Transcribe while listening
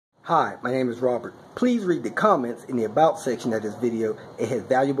Hi, my name is Robert. Please read the comments in the About section of this video. It has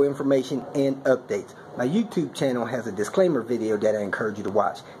valuable information and updates. My YouTube channel has a disclaimer video that I encourage you to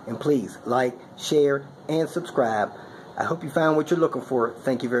watch. And please like, share, and subscribe. I hope you found what you're looking for.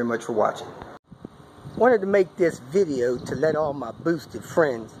 Thank you very much for watching. Wanted to make this video to let all my boosted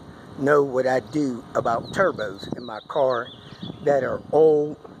friends know what I do about turbos in my car that are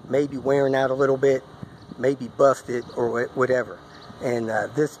old, maybe wearing out a little bit, maybe busted or whatever. And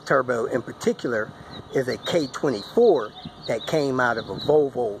this turbo in particular is a K24 that came out of a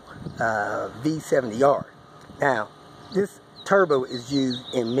Volvo V70R. Now, this turbo is used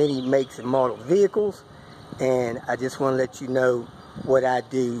in many makes and model vehicles, and I just want to let you know what I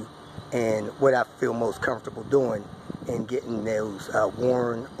do and what I feel most comfortable doing in getting those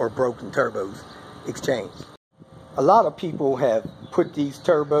worn or broken turbos exchanged. A lot of people have put these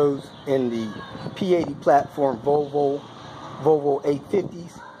turbos in the P80 platform Volvo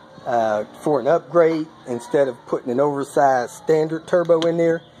 850s for an upgrade instead of putting an oversized standard turbo in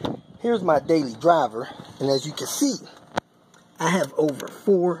there. Here's my daily driver, and as you can see, I have over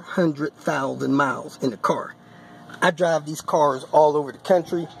 400,000 miles in the car. I drive these cars all over the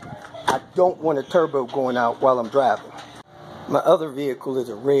country. I don't want a turbo going out while I'm driving. My other vehicle is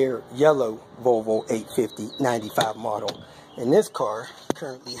a rare yellow Volvo 850 95 model, and this car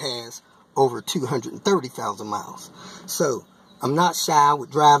currently has over 230,000 miles. So I'm not shy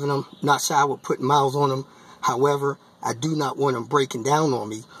with driving them, not shy with putting miles on them. However, I do not want them breaking down on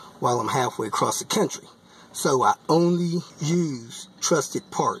me while I'm halfway across the country. So I only use trusted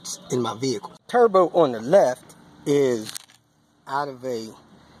parts in my vehicle. Turbo on the left is out of a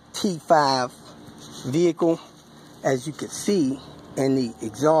T5 vehicle. As you can see in the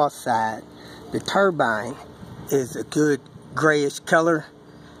exhaust side, the turbine is a good grayish color.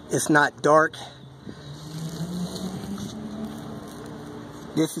 It's not dark.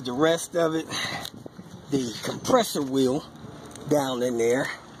 This is the rest of it. The compressor wheel down in there,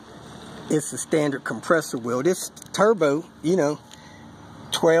 it's a standard compressor wheel. This turbo,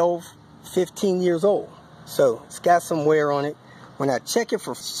 12, 15 years old. So it's got some wear on it. When I check it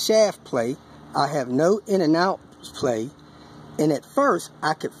for shaft play, I have no in and out play. And at first,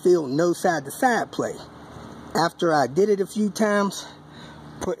 I could feel no side to side play. After I did it a few times,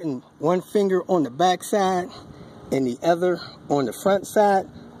 putting one finger on the back side and the other on the front side,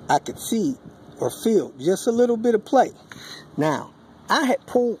 I could see or feel just a little bit of play. Now, I had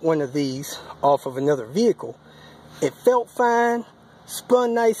pulled one of these off of another vehicle. It felt fine,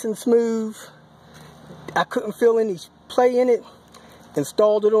 spun nice and smooth. I couldn't feel any play in it.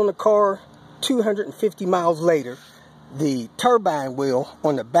 Installed it on the car. 250 miles later, the turbine wheel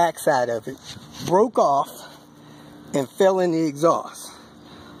on the back side of it broke off and fell in the exhaust.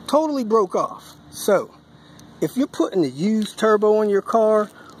 Totally broke off. So, if you're putting a used turbo on your car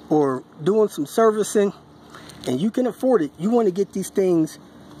or doing some servicing and you can afford it, you want to get these things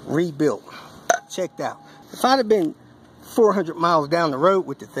rebuilt, checked out. If I'd have been 400 miles down the road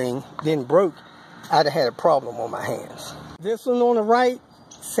with the thing, then broke, I'd have had a problem on my hands. This one on the right,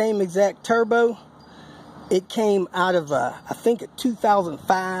 same exact turbo. It came out of I think a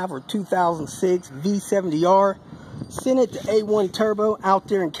 2005 or 2006 V70R. Sent it to A1 Turbo out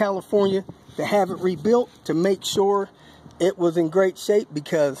there in California to have it rebuilt to make sure it was in great shape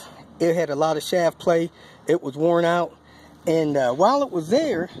because it had a lot of shaft play. It was worn out. And while it was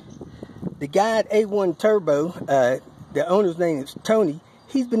there, the guy at A1 Turbo, the owner's name is Tony,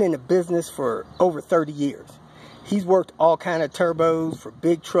 he's been in the business for over 30 years. He's worked all kind of turbos for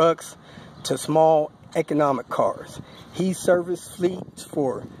big trucks to small economic cars. He serviced fleets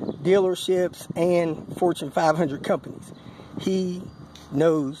for dealerships and Fortune 500 companies. He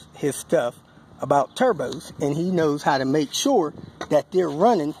knows his stuff about turbos, and he knows how to make sure that they're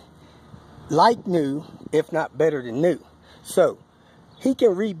running like new, if not better than new. So he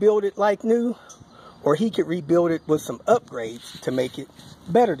can rebuild it like new, or he could rebuild it with some upgrades to make it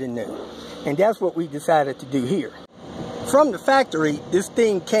better than new. And that's what we decided to do here. From the factory, this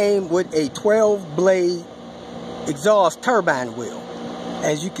thing came with a 12-blade exhaust turbine wheel.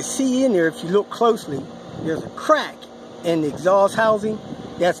 As you can see in there, if you look closely, there's a crack in the exhaust housing.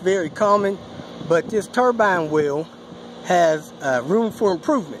 That's very common, but this turbine wheel has room for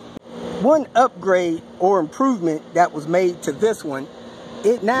improvement. One upgrade or improvement that was made to this one,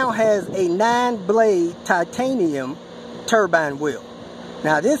 it now has a 9-blade titanium turbine wheel.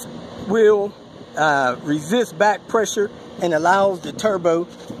 Now this wheel resists back pressure and allows the turbo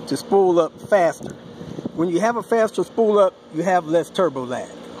to spool up faster. When you have a faster spool up, you have less turbo lag.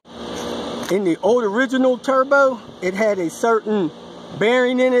 In the old original turbo, it had a certain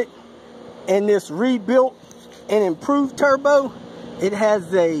bearing in it, and this rebuilt and improved turbo, it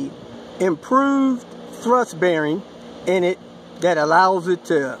has a improved thrust bearing in it that allows it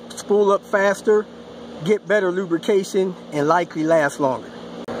to spool up faster, get better lubrication, and likely last longer.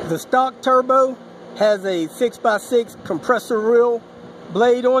 The stock turbo has a 6x6 compressor reel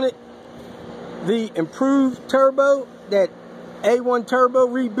blade on it. The improved turbo, that A1 turbo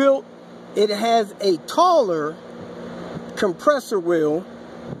rebuilt, it has a taller compressor wheel.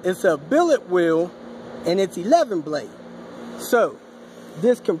 It's a billet wheel, and it's 11 blade. So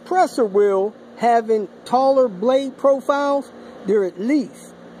this compressor wheel having taller blade profiles, they're at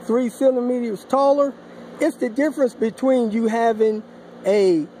least 3 centimeters taller. It's the difference between you having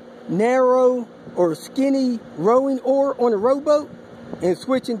a narrow or skinny rowing oar on a rowboat and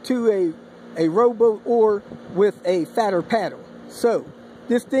switching to a rowboat oar with a fatter paddle. So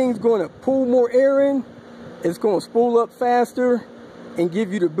this thing's going to pull more air in, it's going to spool up faster, and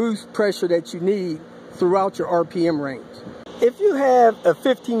give you the boost pressure that you need throughout your RPM range. If you have a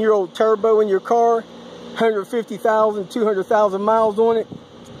 15-year-old turbo in your car, 150,000, 200,000 miles on it,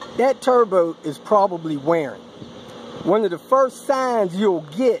 that turbo is probably wearing. One of the first signs you'll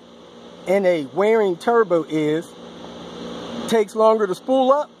get in a wearing turbo is takes longer to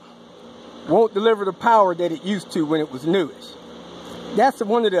spool up, won't deliver the power that it used to when it was newish. That's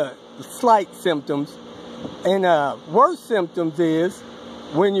one of the slight symptoms. And worst symptoms is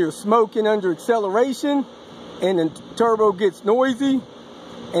when you're smoking under acceleration and the turbo gets noisy,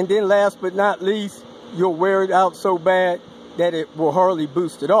 and then last but not least, you'll wear it out so bad that it will hardly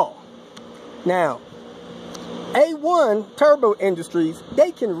boost at all. Now, A1 Turbo Industries,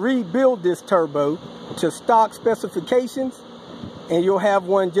 they can rebuild this turbo to stock specifications, and you'll have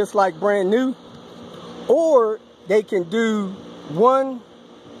one just like brand new, or they can do one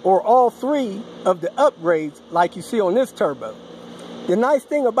or all 3 of the upgrades like you see on this turbo. The nice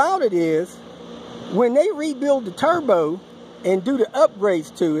thing about it is when they rebuild the turbo and do the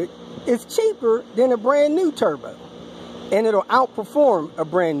upgrades to it, it's cheaper than a brand new turbo, and it'll outperform a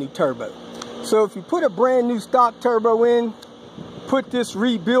brand new turbo. So if you put a brand new stock turbo in, put this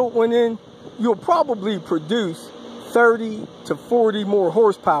rebuilt one in, you'll probably produce 30 to 40 more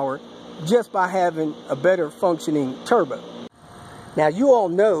horsepower just by having a better functioning turbo. Now, you all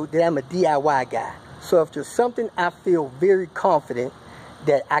know that I'm a DIY guy. So if there's something I feel very confident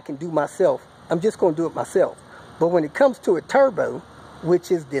that I can do myself, I'm just going to do it myself. But when it comes to a turbo, which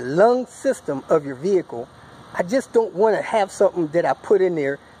is the lung system of your vehicle, I just don't want to have something that I put in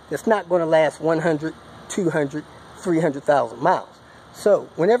there that's not going to last 100, 200, 300,000 miles. So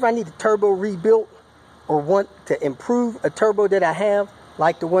whenever I need a turbo rebuilt or want to improve a turbo that I have,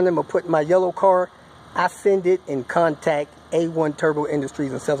 like the one I'm going to put in my yellow car, I send it and contact A1 Turbo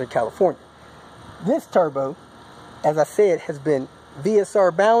Industries in Southern California. This turbo, as I said, has been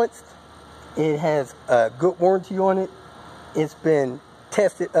VSR balanced. It has a good warranty on it. It's been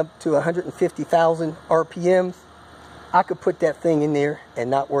tested up to 150,000 RPMs. I could put that thing in there and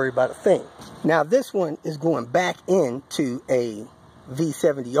not worry about a thing. Now this one is going back into a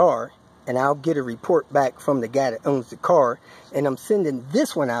V70R, and I'll get a report back from the guy that owns the car, and I'm sending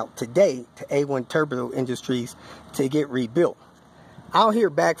this one out today to A1 Turbo Industries to get rebuilt. I'll hear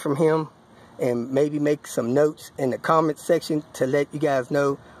back from him and maybe make some notes in the comments section to let you guys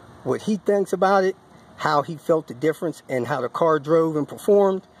know what he thinks about it, how he felt the difference, and how the car drove and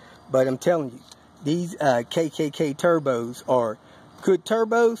performed. But I'm telling you, these KKK turbos are good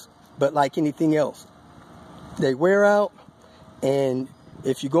turbos, but like anything else, they wear out, and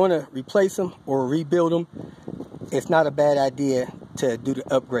if you're going to replace them or rebuild them, it's not a bad idea to do the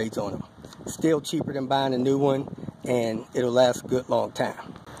upgrades on them. Still cheaper than buying a new one, and it'll last a good long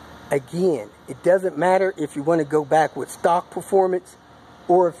time. Again, it doesn't matter if you want to go back with stock performance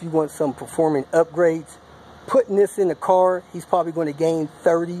or if you want some performing upgrades. Putting this in the car, he's probably going to gain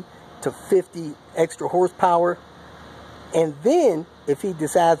 30 to 50 extra horsepower. And then if he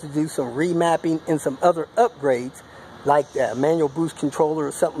decides to do some remapping and some other upgrades, like a manual boost controller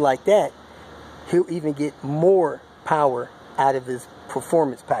or something like that, he'll even get more power out of his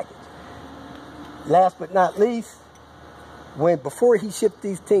performance package. Last but not least, before he ships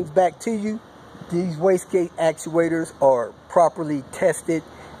these things back to you, these wastegate actuators are properly tested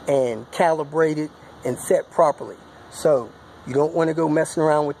and calibrated and set properly. So you don't want to go messing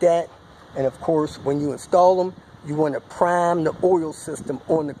around with that. And of course, when you install them, you want to prime the oil system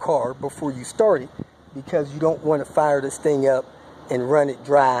on the car before you start it, because you don't want to fire this thing up and run it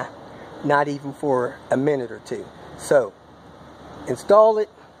dry, not even for a minute or two. So install it,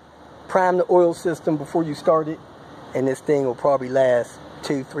 prime the oil system before you start it, and this thing will probably last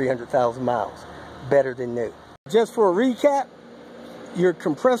 200,000-300,000 miles, better than new. Just for a recap, your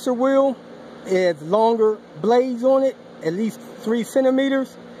compressor wheel has longer blades on it, at least 3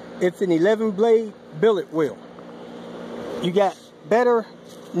 centimeters. It's an 11 blade billet wheel. You got better,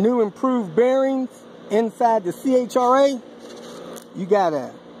 new improved bearings inside the CHRA. You got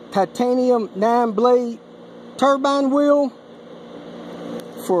a titanium 9 blade turbine wheel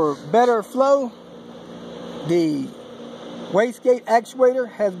for better flow. The wastegate actuator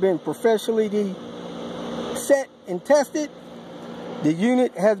has been professionally set and tested. The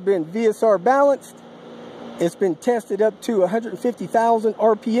unit has been VSR balanced. It's been tested up to 150,000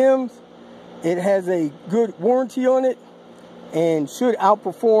 RPMs. It has a good warranty on it and should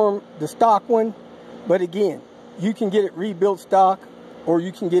outperform the stock one. But again, you can get it rebuilt stock or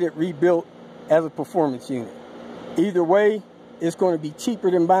you can get it rebuilt as a performance unit. Either way, it's going to be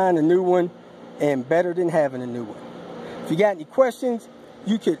cheaper than buying a new one and better than having a new one. If you got any questions,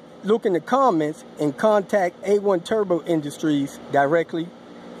 you could look in the comments and contact A1 Turbo Industries directly.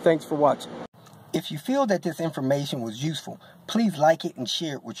 Thanks for watching. If you feel that this information was useful, please like it and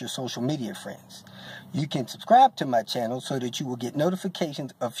share it with your social media friends. You can subscribe to my channel so that you will get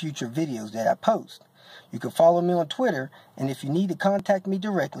notifications of future videos that I post. You can follow me on Twitter, and if you need to contact me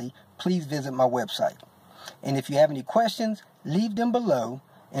directly, please visit my website. And if you have any questions, leave them below,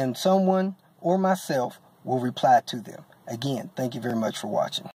 and someone or myself will reply to them. Again, thank you very much for watching.